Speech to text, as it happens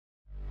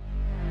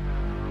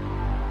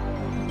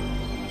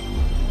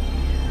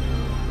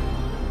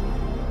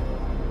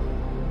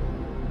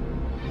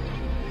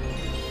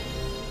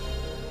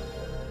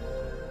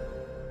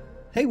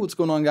Hey, what's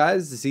going on,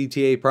 guys? This is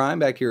ETA Prime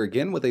back here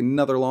again with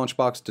another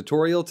LaunchBox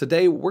tutorial.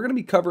 Today we're going to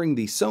be covering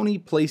the Sony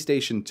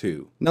PlayStation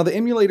 2. Now the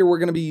emulator we're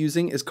going to be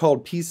using is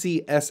called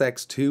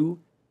PCSX2.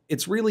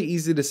 It's really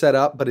easy to set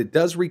up, but it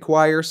does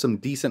require some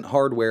decent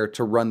hardware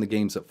to run the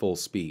games at full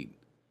speed.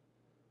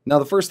 Now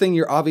the first thing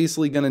you're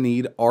obviously going to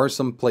need are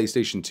some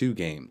PlayStation 2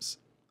 games.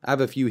 I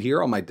have a few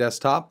here on my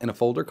desktop in a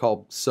folder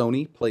called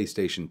Sony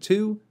PlayStation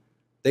 2.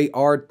 They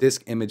are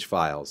disk image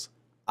files,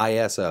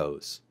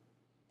 ISOs.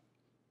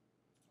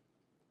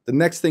 The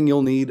next thing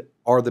you'll need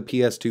are the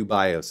PS2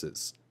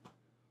 BIOSes.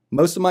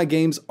 Most of my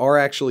games are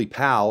actually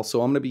PAL,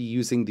 so I'm going to be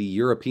using the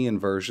European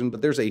version,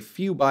 but there's a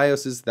few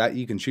BIOSes that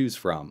you can choose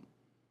from.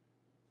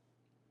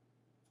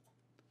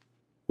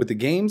 With the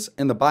games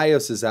and the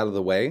BIOSes out of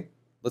the way,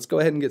 let's go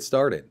ahead and get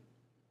started.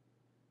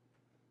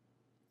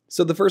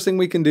 So the first thing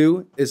we can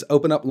do is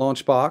open up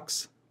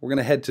LaunchBox. We're going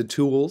to head to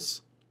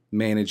Tools,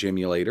 Manage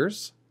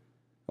Emulators,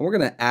 and we're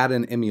going to add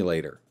an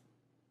emulator.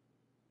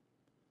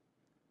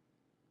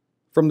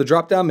 From the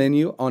drop-down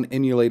menu on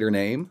emulator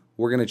name,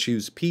 we're going to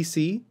choose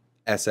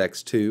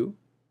PCSX2.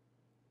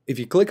 If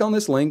you click on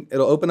this link,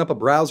 it'll open up a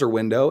browser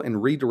window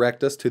and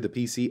redirect us to the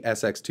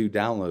PCSX2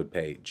 download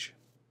page.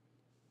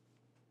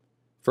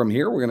 From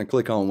here, we're going to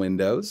click on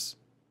Windows.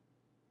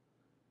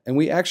 And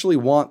we actually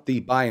want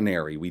the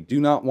binary. We do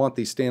not want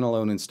the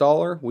standalone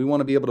installer. We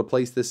want to be able to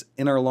place this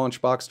in our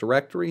LaunchBox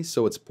directory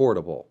so it's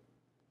portable.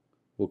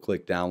 We'll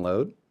click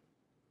Download.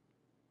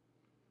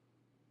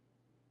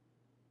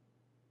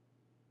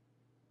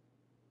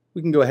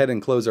 We can go ahead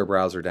and close our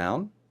browser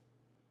down.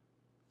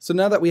 So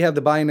now that we have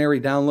the binary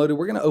downloaded,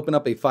 we're going to open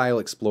up a file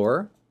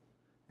explorer.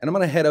 And I'm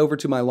going to head over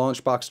to my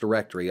LaunchBox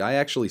directory. I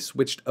actually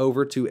switched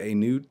over to a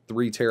new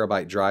 3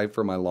 terabyte drive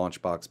for my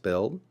LaunchBox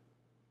build.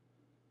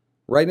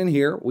 Right in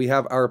here, we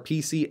have our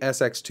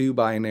PCSX2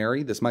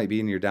 binary. This might be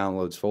in your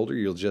downloads folder.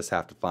 You'll just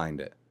have to find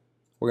it.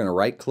 We're going to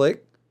right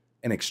click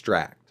and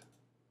extract.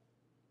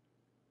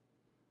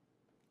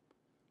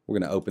 We're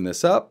going to open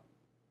this up.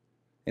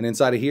 And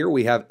inside of here,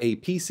 we have a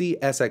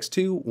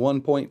PCSX2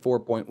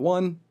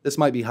 1.4.1. This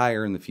might be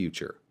higher in the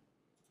future.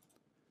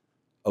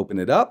 Open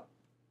it up.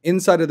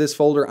 Inside of this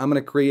folder, I'm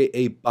going to create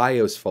a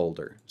BIOS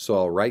folder. So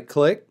I'll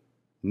right-click,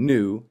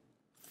 New,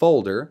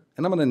 Folder,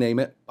 and I'm going to name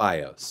it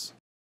BIOS.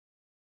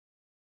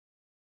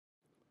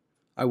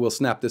 I will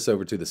snap this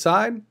over to the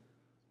side.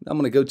 I'm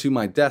going to go to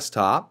my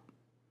desktop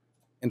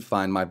and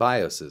find my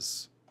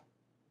BIOSes.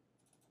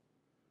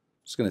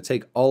 Just going to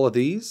take all of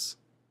these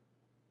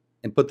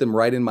and put them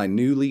right in my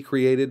newly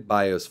created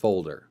BIOS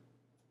folder.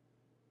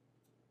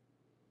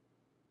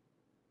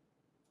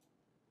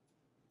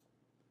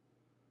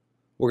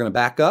 We're going to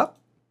back up.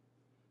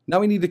 Now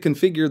we need to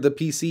configure the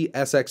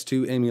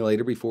PCSX2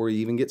 emulator before we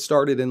even get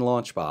started in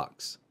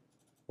LaunchBox.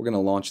 We're going to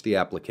launch the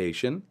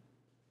application.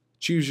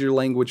 Choose your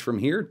language from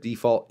here.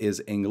 Default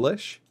is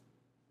English.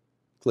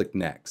 Click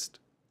Next.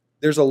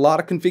 There's a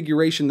lot of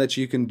configuration that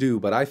you can do,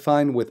 but I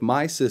find with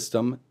my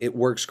system, it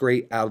works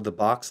great out of the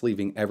box,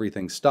 leaving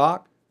everything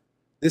stock.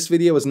 This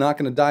video is not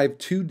going to dive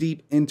too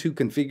deep into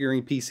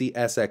configuring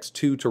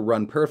PCSX2 to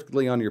run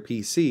perfectly on your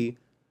PC,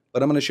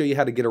 but I'm going to show you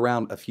how to get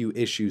around a few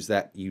issues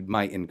that you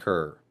might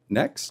incur.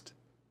 Next.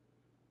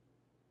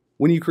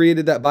 When you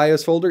created that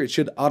BIOS folder, it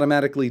should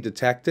automatically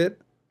detect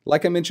it.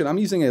 Like I mentioned, I'm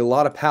using a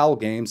lot of PAL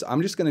games.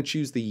 I'm just going to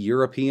choose the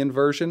European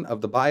version of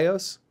the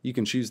BIOS. You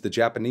can choose the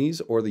Japanese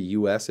or the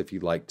US if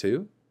you'd like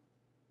to.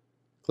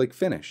 Click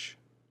Finish.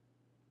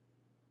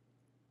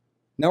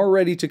 Now we're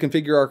ready to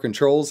configure our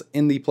controls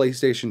in the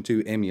PlayStation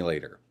 2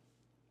 emulator.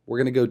 We're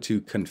going to go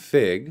to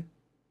Config,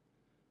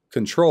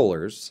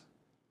 Controllers,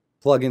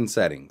 Plugin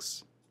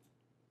Settings.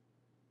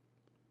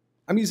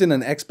 I'm using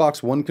an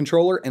Xbox One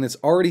controller and it's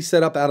already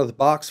set up out of the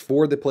box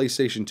for the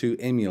PlayStation 2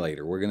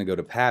 emulator. We're going to go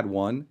to Pad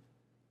 1.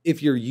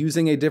 If you're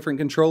using a different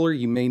controller,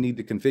 you may need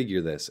to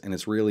configure this, and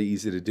it's really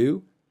easy to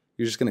do.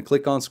 You're just going to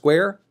click on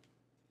Square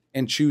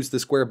and choose the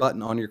square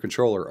button on your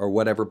controller or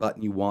whatever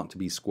button you want to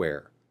be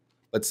square.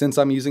 But since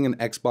I'm using an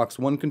Xbox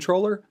One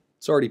controller,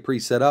 it's already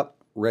pre-set up,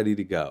 ready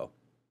to go.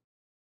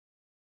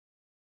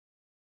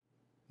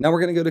 Now we're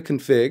going to go to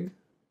Config,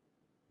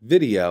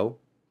 Video,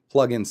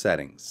 Plugin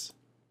Settings.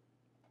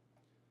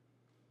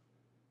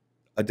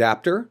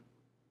 Adapter,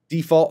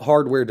 default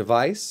hardware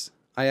device.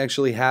 I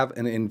actually have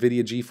an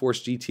NVIDIA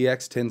GeForce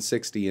GTX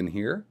 1060 in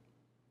here.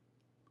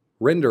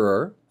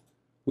 Renderer.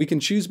 We can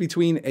choose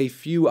between a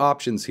few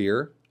options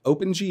here.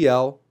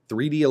 OpenGL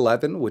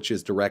 3D11, which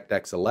is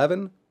DirectX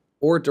 11,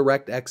 or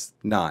DirectX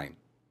 9.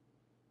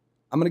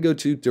 I'm going to go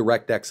to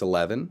DirectX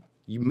 11.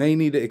 You may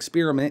need to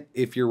experiment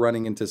if you're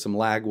running into some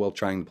lag while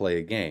trying to play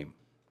a game.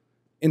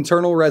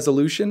 Internal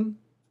resolution.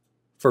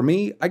 For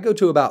me, I go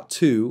to about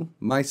 2.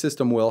 My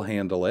system will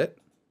handle it.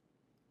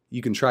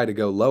 You can try to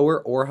go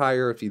lower or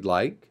higher if you'd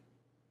like.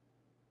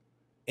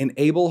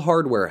 Enable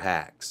hardware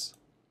hacks.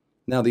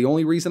 Now the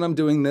only reason I'm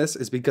doing this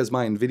is because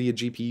my NVIDIA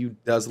GPU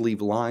does leave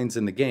lines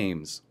in the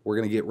games. We're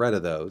going to get rid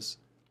of those.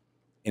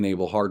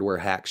 Enable hardware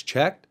hacks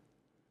checked.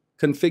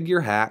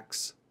 Configure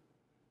hacks.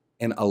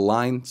 And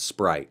align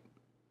sprite.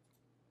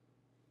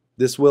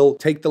 This will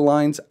take the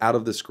lines out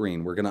of the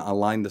screen. We're going to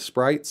align the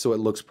sprite so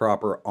it looks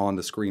proper on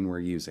the screen we're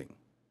using.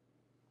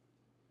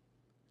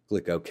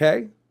 Click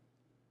OK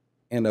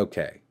and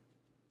OK.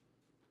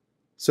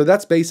 So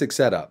that's basic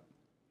setup.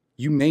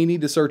 You may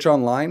need to search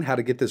online how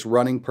to get this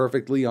running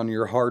perfectly on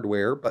your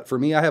hardware, but for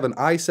me I have an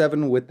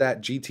i7 with that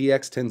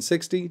GTX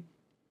 1060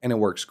 and it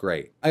works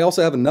great. I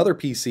also have another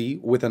PC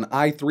with an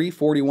i3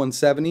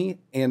 4170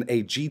 and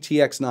a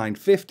GTX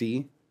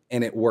 950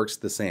 and it works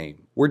the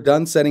same. We're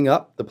done setting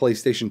up the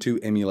PlayStation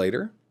 2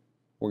 emulator.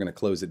 We're going to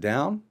close it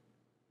down.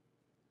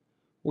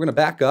 We're going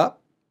to back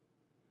up.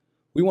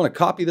 We want to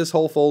copy this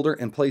whole folder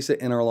and place it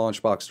in our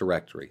LaunchBox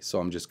directory. So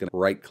I'm just going to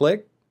right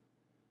click.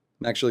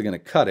 I'm actually going to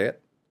cut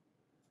it.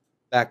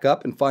 Back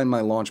up and find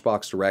my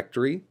LaunchBox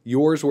directory.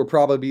 Yours will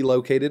probably be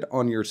located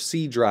on your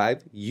C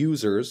drive,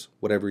 users,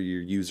 whatever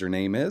your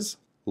username is,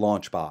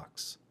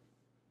 LaunchBox.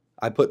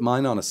 I put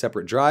mine on a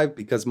separate drive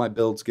because my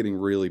build's getting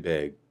really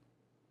big.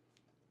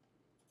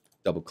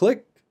 Double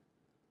click,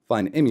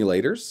 find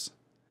emulators,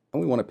 and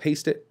we want to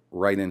paste it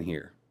right in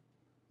here.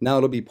 Now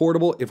it'll be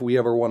portable if we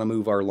ever want to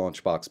move our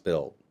LaunchBox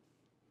build.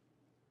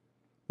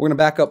 We're going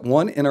to back up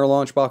one in our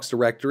LaunchBox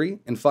directory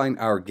and find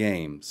our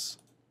games.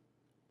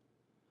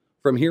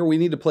 From here, we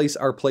need to place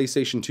our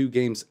PlayStation 2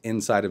 games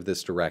inside of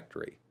this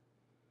directory.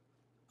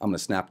 I'm going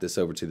to snap this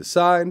over to the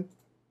side.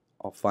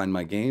 I'll find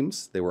my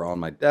games. They were on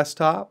my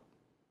desktop.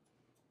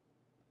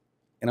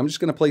 And I'm just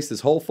going to place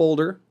this whole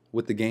folder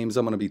with the games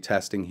I'm going to be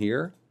testing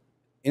here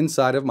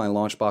inside of my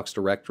LaunchBox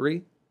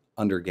directory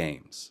under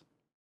Games.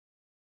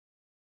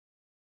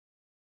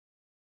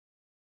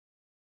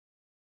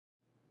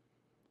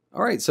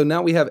 Alright, so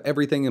now we have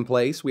everything in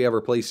place. We have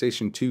our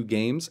PlayStation 2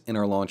 games in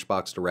our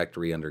LaunchBox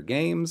directory under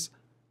Games,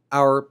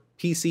 our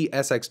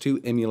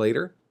PCSX2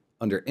 emulator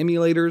under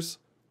Emulators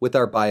with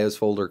our BIOS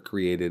folder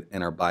created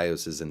and our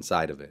BIOS is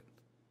inside of it.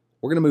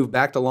 We're going to move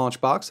back to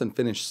LaunchBox and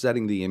finish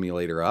setting the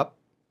emulator up.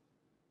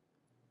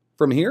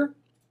 From here,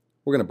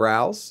 we're going to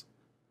browse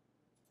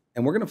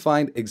and we're going to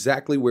find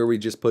exactly where we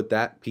just put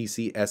that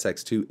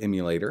PCSX2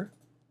 emulator.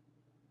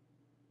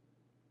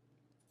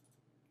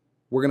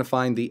 We're going to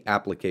find the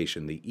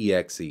application, the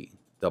exe.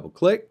 Double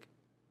click.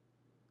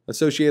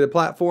 Associated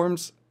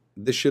platforms,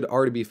 this should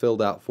already be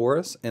filled out for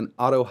us, and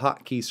auto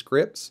hotkey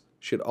scripts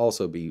should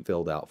also be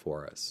filled out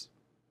for us.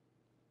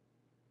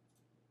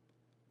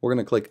 We're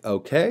going to click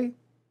OK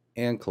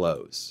and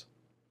close.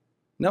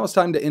 Now it's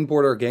time to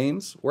import our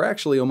games. We're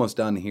actually almost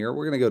done here.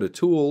 We're going to go to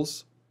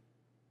Tools,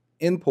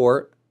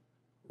 Import,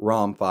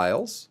 ROM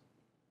Files.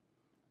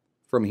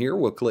 From here,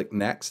 we'll click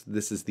Next.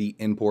 This is the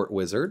import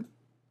wizard.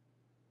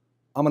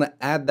 I'm going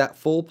to add that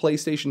full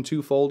PlayStation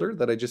 2 folder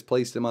that I just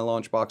placed in my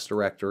LaunchBox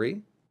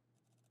directory.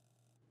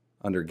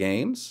 Under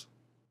Games,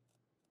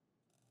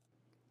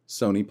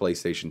 Sony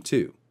PlayStation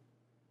 2.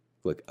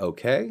 Click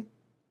OK.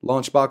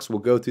 LaunchBox will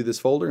go through this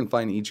folder and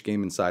find each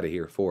game inside of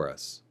here for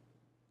us.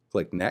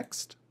 Click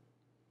Next.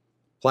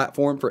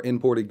 Platform for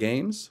imported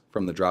games.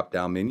 From the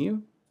drop-down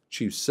menu,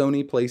 choose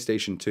Sony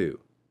PlayStation 2.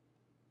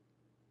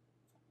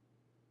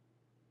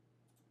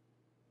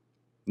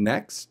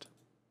 Next.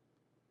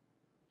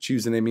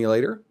 Choose an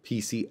emulator.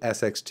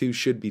 PCSX2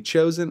 should be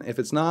chosen. If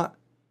it's not,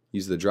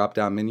 use the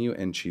drop-down menu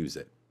and choose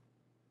it.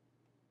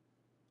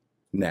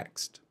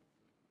 Next.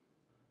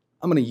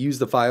 I'm going to use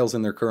the files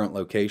in their current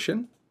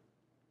location.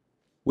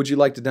 Would you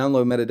like to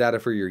download metadata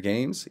for your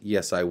games?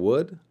 Yes, I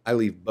would. I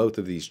leave both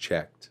of these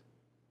checked.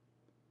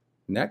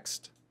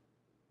 Next.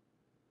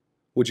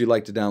 Would you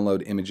like to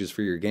download images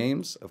for your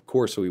games? Of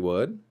course we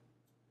would.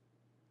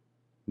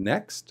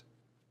 Next.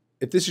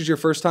 If this is your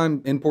first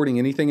time importing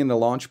anything into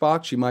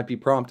LaunchBox, you might be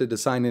prompted to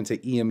sign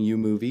into EMU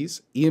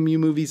Movies. EMU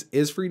Movies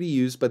is free to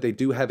use, but they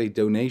do have a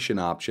donation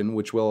option,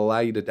 which will allow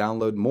you to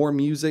download more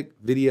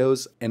music,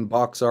 videos, and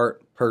box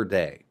art per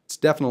day. It's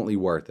definitely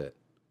worth it.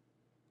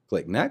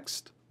 Click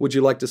Next. Would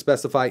you like to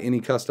specify any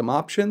custom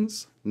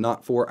options?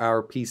 Not for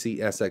our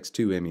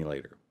PCSX2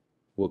 emulator.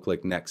 We'll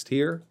click Next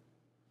here.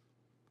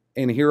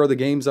 And here are the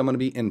games I'm going to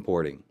be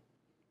importing.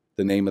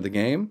 The name of the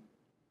game,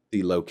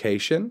 the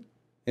location,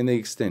 and the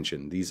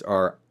extension. These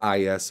are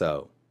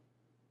ISO.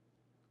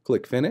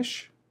 Click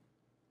Finish.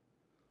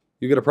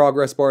 You get a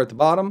progress bar at the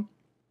bottom.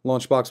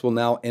 LaunchBox will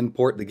now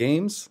import the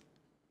games.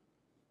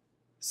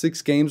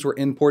 6 games were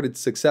imported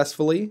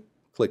successfully.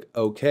 Click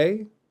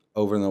OK.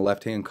 Over in the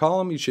left-hand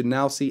column, you should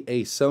now see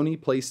a Sony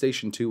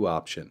PlayStation 2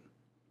 option.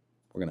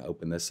 We're going to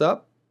open this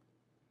up.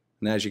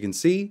 And as you can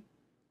see,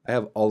 I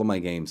have all of my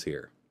games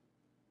here.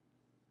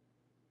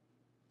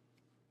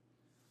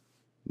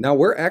 Now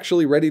we're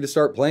actually ready to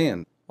start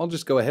playing. I'll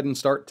just go ahead and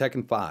start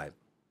Tekken 5.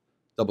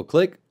 Double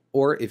click,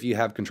 or if you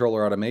have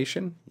controller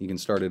automation, you can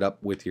start it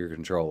up with your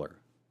controller.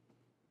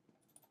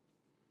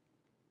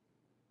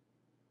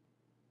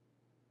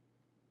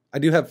 I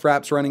do have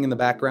Fraps running in the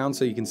background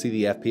so you can see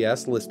the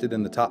FPS listed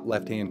in the top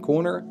left-hand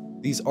corner.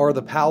 These are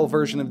the PAL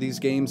version of these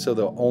games, so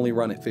they'll only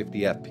run at 50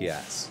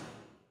 FPS.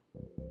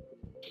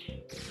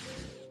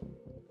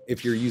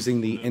 If you're using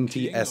the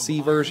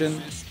NTSC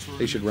version,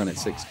 they should run at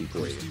 60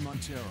 for you.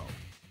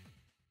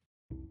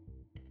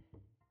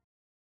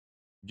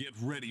 Get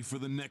ready for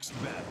the next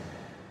battle.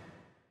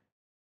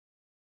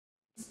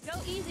 Go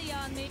easy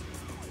on me.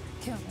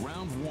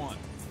 Round 1.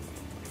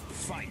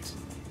 Fight.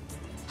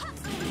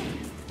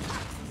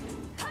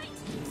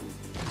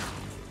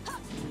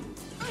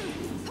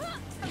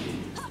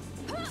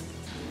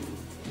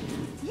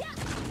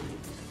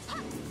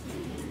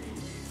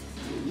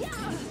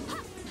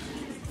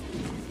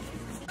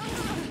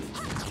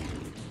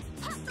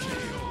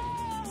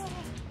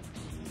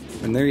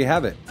 And there you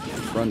have it.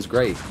 Runs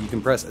great. You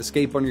can press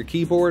escape on your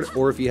keyboard,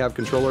 or if you have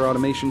controller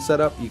automation set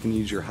up, you can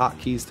use your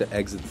hotkeys to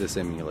exit this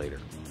emulator.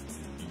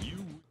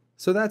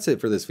 So that's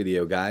it for this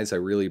video, guys. I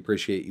really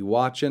appreciate you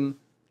watching.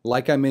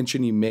 Like I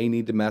mentioned, you may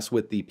need to mess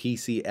with the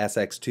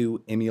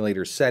PCSX2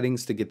 emulator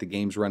settings to get the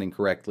games running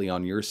correctly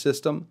on your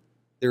system.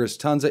 There is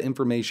tons of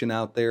information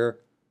out there.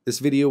 This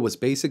video was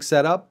basic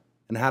setup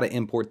and how to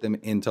import them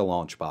into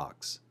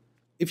LaunchBox.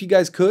 If you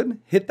guys could,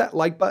 hit that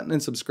like button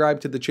and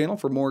subscribe to the channel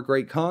for more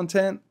great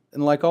content.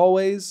 And like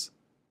always,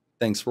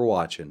 thanks for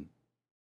watching.